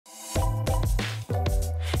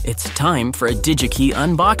It's time for a DigiKey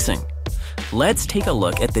unboxing. Let's take a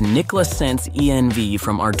look at the Nicla Sense Env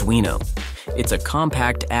from Arduino. It's a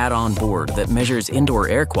compact add-on board that measures indoor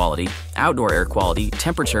air quality, outdoor air quality,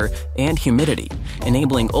 temperature, and humidity,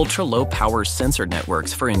 enabling ultra-low power sensor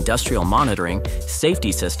networks for industrial monitoring,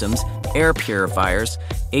 safety systems, air purifiers,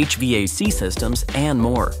 HVAC systems, and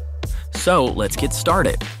more. So let's get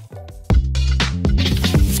started.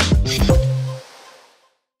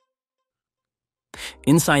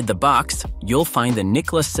 Inside the box, you'll find the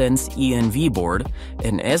Nicla Sense Env board,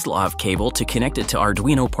 an ESLOV cable to connect it to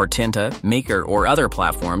Arduino Portenta, Maker, or other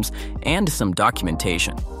platforms, and some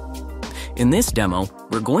documentation. In this demo,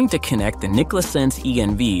 we're going to connect the Nicla Sense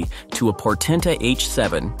Env to a Portenta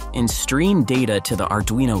H7 and stream data to the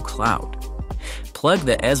Arduino Cloud. Plug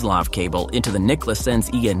the ESLOV cable into the Nicla Sense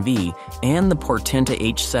Env and the Portenta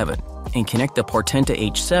H7, and connect the Portenta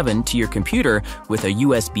H7 to your computer with a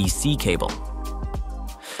USB-C cable.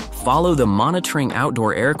 Follow the Monitoring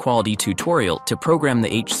Outdoor Air Quality tutorial to program the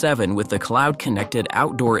H7 with the cloud-connected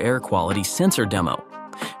outdoor air quality sensor demo.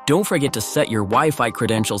 Don't forget to set your Wi-Fi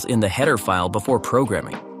credentials in the header file before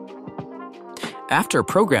programming. After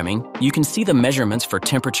programming, you can see the measurements for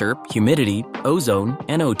temperature, humidity, ozone,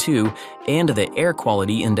 NO2, and the air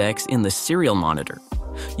quality index in the serial monitor.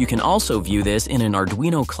 You can also view this in an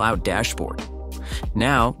Arduino Cloud dashboard.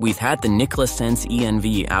 Now, we've had the Nicla Sense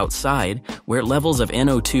Env outside, where levels of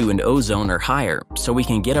NO2 and ozone are higher, so we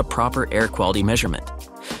can get a proper air quality measurement.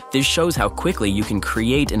 This shows how quickly you can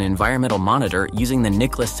create an environmental monitor using the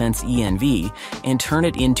Nicla Sense Env and turn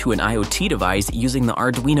it into an IoT device using the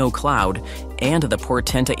Arduino Cloud, and the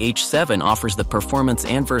Portenta H7 offers the performance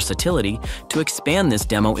and versatility to expand this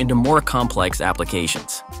demo into more complex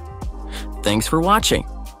applications. Thanks for watching.